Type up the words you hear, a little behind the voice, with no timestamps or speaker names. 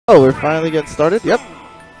Oh, we're finally getting started. Yep.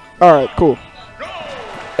 All right, cool.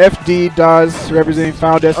 FD does representing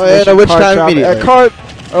Final Destination. Oh, and a witch time immediately.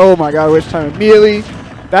 Oh my God, witch time immediately.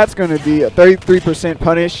 That's going to be a 33%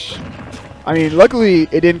 punish. I mean, luckily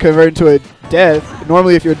it didn't convert into a death.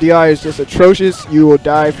 Normally, if your DI is just atrocious, you will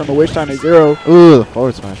die from a witch time to 0. Ooh, the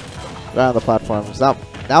forward smash. Right on the platform.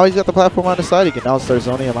 Now he's got the platform on his side. He can now start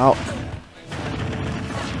zoning him out.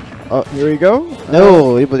 Oh, here we go.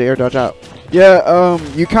 No, able to air dodge out. Yeah,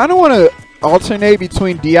 you kind of want to alternate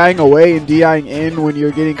between DIing away and DIing in when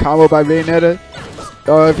you're getting comboed by Bayonetta.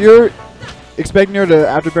 If you're expecting her to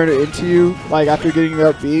afterburn it into you, like after getting the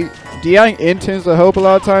up B, DIing in tends to help a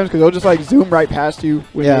lot of times because they'll just like zoom right past you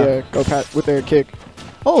when they go past with their kick.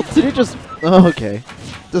 Oh, did he just... Oh, okay.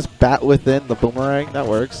 Just bat within the boomerang. That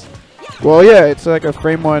works. Well, yeah, it's like a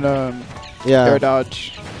frame 1 air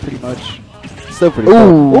dodge, pretty much. Still pretty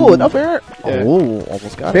cool. Oh, an up air? Yeah. Oh,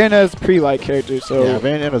 almost got it. Bayonetta's pretty light character, so... Yeah,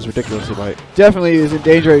 Bayonetta's ridiculously light. Definitely is in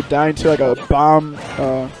danger of dying to like a bomb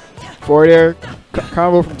forward air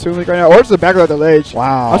combo from Toon right now, or just the back of the ledge.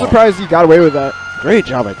 Wow. I'm surprised he got away with that. Great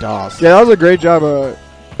job at DOS. Yeah, that was a great job of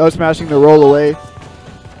smashing the roll away.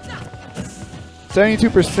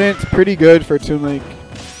 72% is pretty good for Toon Link.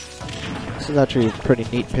 This is actually a pretty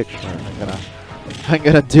neat picture. I'm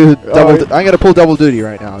gonna do double. I'm gonna pull double duty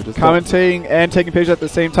right now. Just commentating and taking pictures at the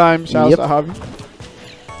same time. Shout out to Hobby.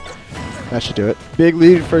 That should do it. Big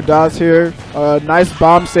lead for Daz here. Nice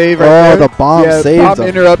bomb save right there. The bomb save. Bomb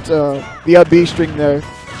interrupt the up B string there.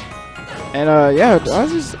 And yeah,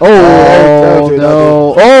 Daz is. Oh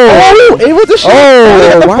no! Oh, able to shoot.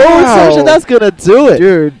 Oh, wow! That's gonna do it,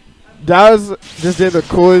 dude. Daz just did the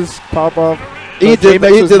coolest pop off. He did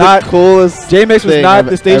the coolest. J-Mix was not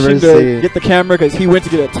the station to get the camera because he went to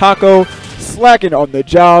get a taco. Slacking on the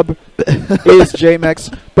job is J-Mix,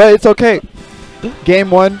 but it's okay. Game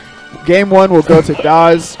one will go to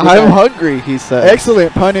Daz. I'm hungry, he said.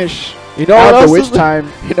 Excellent punish. You know what else? Which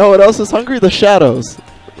time? You know what else is hungry? The shadows.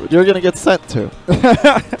 You're gonna get sent to.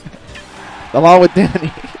 Along with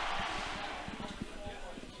Danny.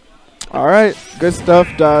 All right, good stuff,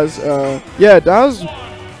 Daz. Yeah, Daz.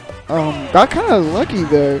 Got kind of lucky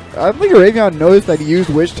there. I think Aravion noticed that he used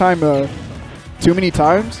witch time too many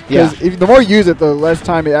times. Yeah. Because the more you use it, the less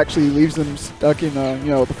time it actually leaves them stuck in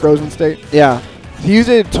the frozen state. Yeah. He used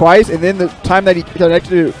it twice, and then the time that he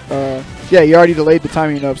connected it, yeah, he already delayed the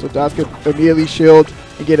timing enough, so Daz could immediately shield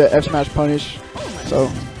and get an F smash punish. So,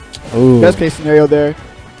 best case scenario there.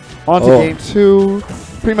 On to game 2.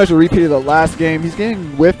 Pretty much a repeat of the last game. He's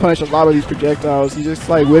getting whiff punished a lot of these projectiles. He's just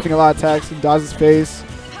like whiffing a lot of attacks in Daz's face.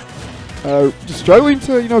 Just struggling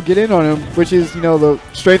to, get in on him, which is, the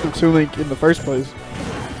strength of Toon Link in the first place.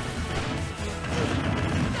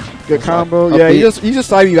 Good combo. Yeah, he just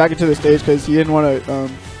slid me back into the stage because he didn't want to.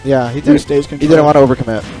 Yeah, he did stage control. He didn't want to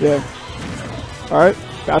overcommit. Yeah. All right,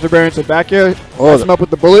 afterburn to back air. Mess him up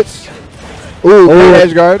with the bullets. Ooh,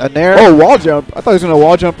 edge guard. A nair. Oh, wall jump. I thought he was gonna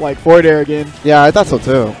wall jump like forward air again. Yeah, I thought so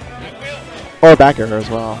too. Or back air as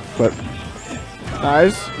well. But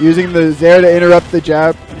nice. Using the Zair to interrupt the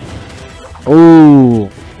jab. Ooh,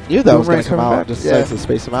 knew that was going to come out. Just decides to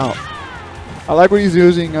space him out. I like what he's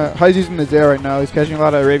using. How he's using the Zair right now. He's catching a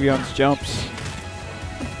lot of Aravion's jumps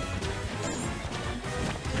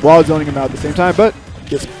while zoning him out at the same time, but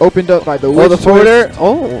gets opened up by the forward air.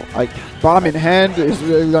 Oh, bomb in hand is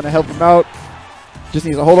really going to help him out. Just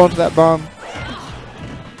needs to hold on to that bomb.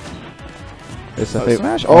 It's a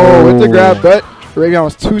smash. Oh, with the grab, but Aravion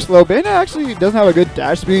was too slow. Bayonetta actually doesn't have a good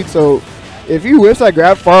dash speed, so if you whiffs that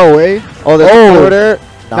grab far away, forward air.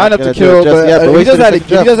 Not enough to kill, but if he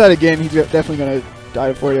does that again, he's definitely going to die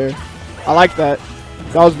to forward air. I like that.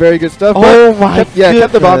 That was very good stuff. Oh my god. Yeah,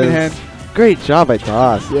 kept the bomb in hand. Great job by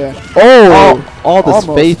Daz. Yeah. All this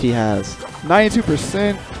faith he has.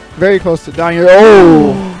 92%. Very close to dying here.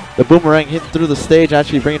 Oh. The boomerang hit through the stage,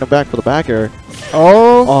 actually bringing him back for the back air.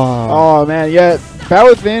 Oh man, yeah. Bat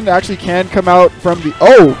Within actually can come out from the...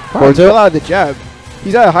 Oh! Fell out of the jab.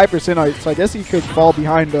 He's at a high percent, so I guess he could fall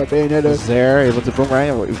behind Bayonetta. There, able to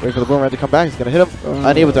boomerang. Wait for the boomerang to come back. He's going to hit him.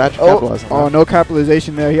 Unable to actually capitalize on that. No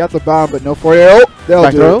capitalization there. He got the bomb, but no forward air. Oh, they'll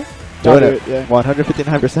back do it. Doing it. Yeah.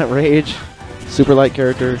 159% rage. Super light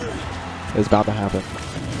character is about to happen.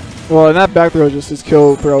 Well, and that back throw is just his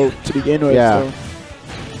kill throw to begin with. Yeah.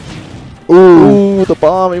 So. Ooh, the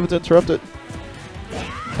bomb able to interrupt it.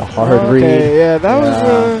 A hard read. Yeah, that was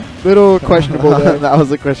a little questionable there. That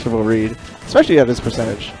was a questionable read. Especially at his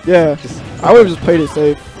percentage. Yeah. I would have just played it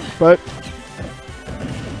safe. But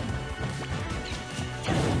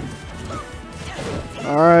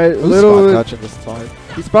alright, little spot touching this time.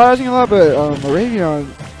 He's spot touching a lot, but Aravion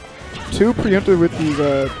too preemptive with these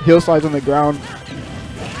hill slides on the ground.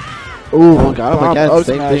 Ooh, got him bomb again. up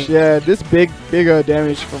Same smash. thing. Yeah, this big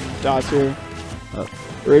damage from Daz here.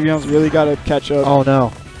 Aravion's really got to catch up. Oh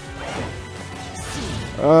no.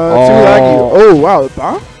 Too laggy. Oh wow, the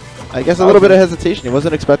bomb? I guess a little bit of hesitation. He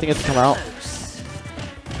wasn't expecting it to come out.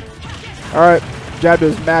 Alright, jab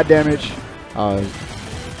does mad damage.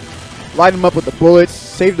 Light him up with the bullets.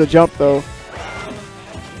 Save the jump though.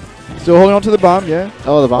 Still holding on to the bomb, yeah.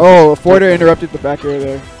 Oh, the bomb. Oh, forward air interrupted the back air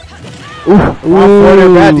there. Ooh, forward air,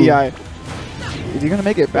 bad DI. Is he gonna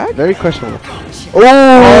make it back? Very questionable.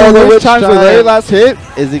 Oh, the witch time's the very last hit.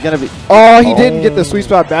 Is he gonna be? Oh, he didn't get the sweet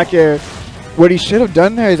spot back air. What he should have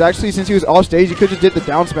done there is actually, since he was off stage, he could just did the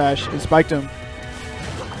down smash and spiked him.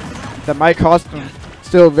 That might cost him.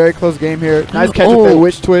 Still a very close game here. Nice catch with the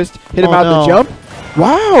witch twist. Hit him out the jump.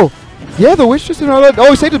 Wow. Yeah, the witch twist and all that. Oh,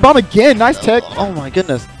 he saved the bomb again. Nice tech. Oh my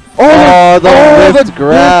goodness. Oh, the wrist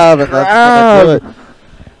grab. And that's gonna do it.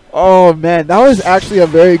 Oh man, that was actually a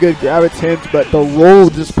very good grab attempt, but the roll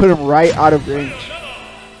just put him right out of range.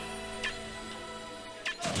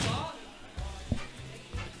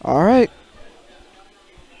 All right.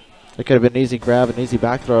 It could have been an easy grab, an easy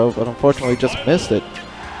back throw, but unfortunately just missed it.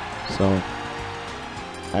 So,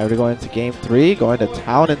 now we're going into game 3, going to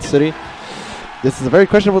Town and City. This is a very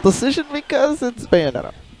questionable decision because it's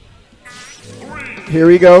Bayonetta. Here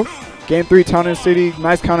we go. Game 3, Town and City.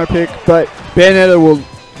 Nice counter pick, but Bayonetta will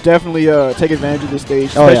definitely take advantage of this stage,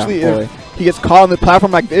 especially if he gets caught on the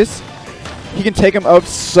platform like this. He can take him up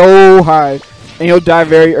so high, and he'll die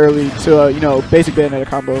very early to basic Bayonetta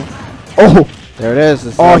combo. Oh. There it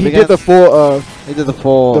is. Oh, he did the full. He did the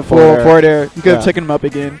full forward air. He could have taken him up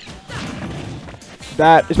again.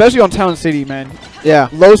 That, especially on Town City, man. Yeah.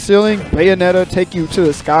 Low ceiling, Bayonetta take you to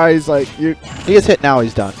the skies. Like he gets hit now.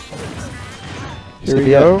 He's done. Here we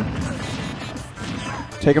go.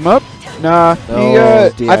 Take him up. Nah. No,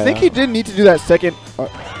 I think he didn't need to do that second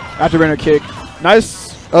afterburner kick.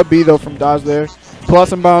 Nice up B though from Daz there. Pull out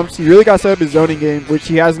some bombs. He really got set up his zoning game, which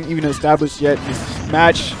he hasn't even established yet in this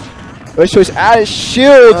match. Let's choice add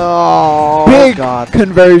shield. Oh, big God.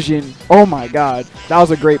 Conversion. Oh my God, that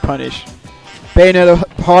was a great punish. Bayonetta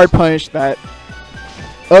hard punish that.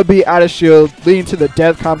 Up B out of shield, leading to the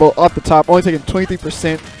death combo off the top. Only taking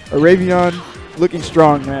 23%. Aravion looking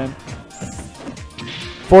strong, man.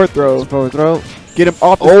 Forward throw. Get him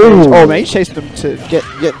off the stage. Oh man, he chased him to get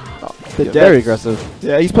the death. Very aggressive.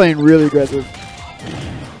 Yeah, he's playing really aggressive.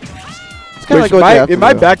 It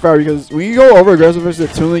might backfire because when you go over aggressive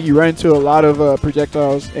versus Toon, you run into a lot of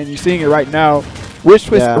projectiles, and you're seeing it right now. Witch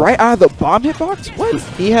twist right out of the bomb hitbox. What?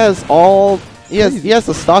 He has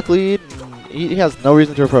the stock lead. He has no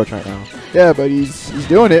reason to approach right now. Yeah, but he's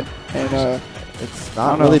doing it, and it's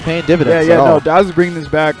not really paying dividends. No, Daz is bringing this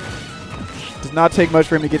back. Does not take much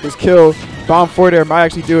for him to get this kill. Bomb forward air might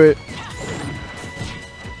actually do it.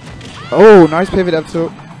 Oh, nice pivot up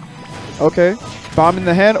tilt. Okay, bomb in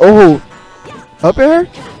the hand. Oh. Up air?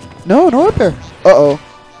 No up air. Uh-oh.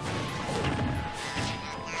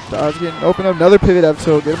 Daz getting open up. Another pivot up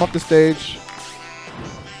tilt. Get him off the stage.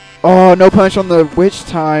 Oh, no punch on the witch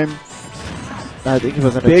time. I think he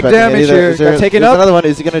wasn't big damage here. Got taken up. Another one.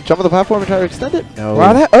 Is he going to jump on the platform and try to extend it? No.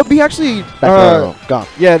 Wow, that up B actually... gone.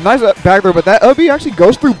 Yeah, nice back throw, but that up B actually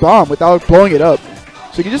goes through bomb without blowing it up.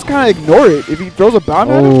 So you can just kind of ignore it. If he throws a bomb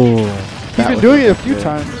at him, he's been doing it a few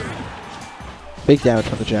times. Big damage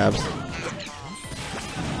from the jabs.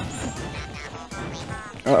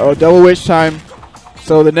 Uh-oh, double witch time.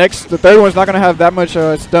 So the third one's not going to have that much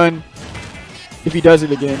stun if he does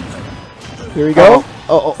it again. Here we go.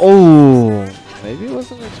 Maybe it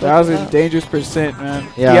wasn't expecting that was a dangerous percent, man.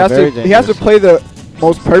 Yeah, he has to play the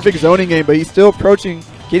most perfect zoning game, but he's still approaching,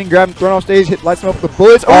 getting grabbed and thrown off stage, lights him up with the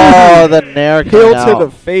bullets. Oh, the nair kill to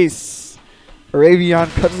the face. Aravion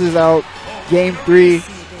cuts this out. Game 3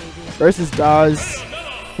 versus Daz.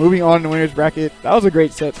 Moving on to winner's bracket. That was a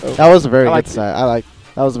great set, though. That was a very good set.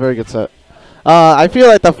 That was a very good set. I feel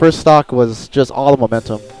like that first stock was just all the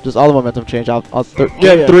momentum. Just all the momentum change.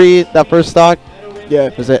 Game 3, that first stock. Yeah.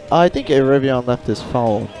 Was it? I think Aravion left his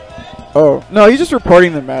phone. Oh. No, he's just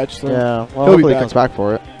reporting the match. So yeah. Well, hopefully he comes back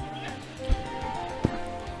for it.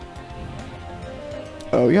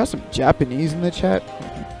 Oh, you have some Japanese in the chat?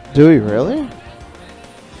 Do we really?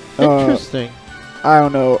 Interesting. I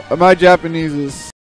don't know. My Japanese is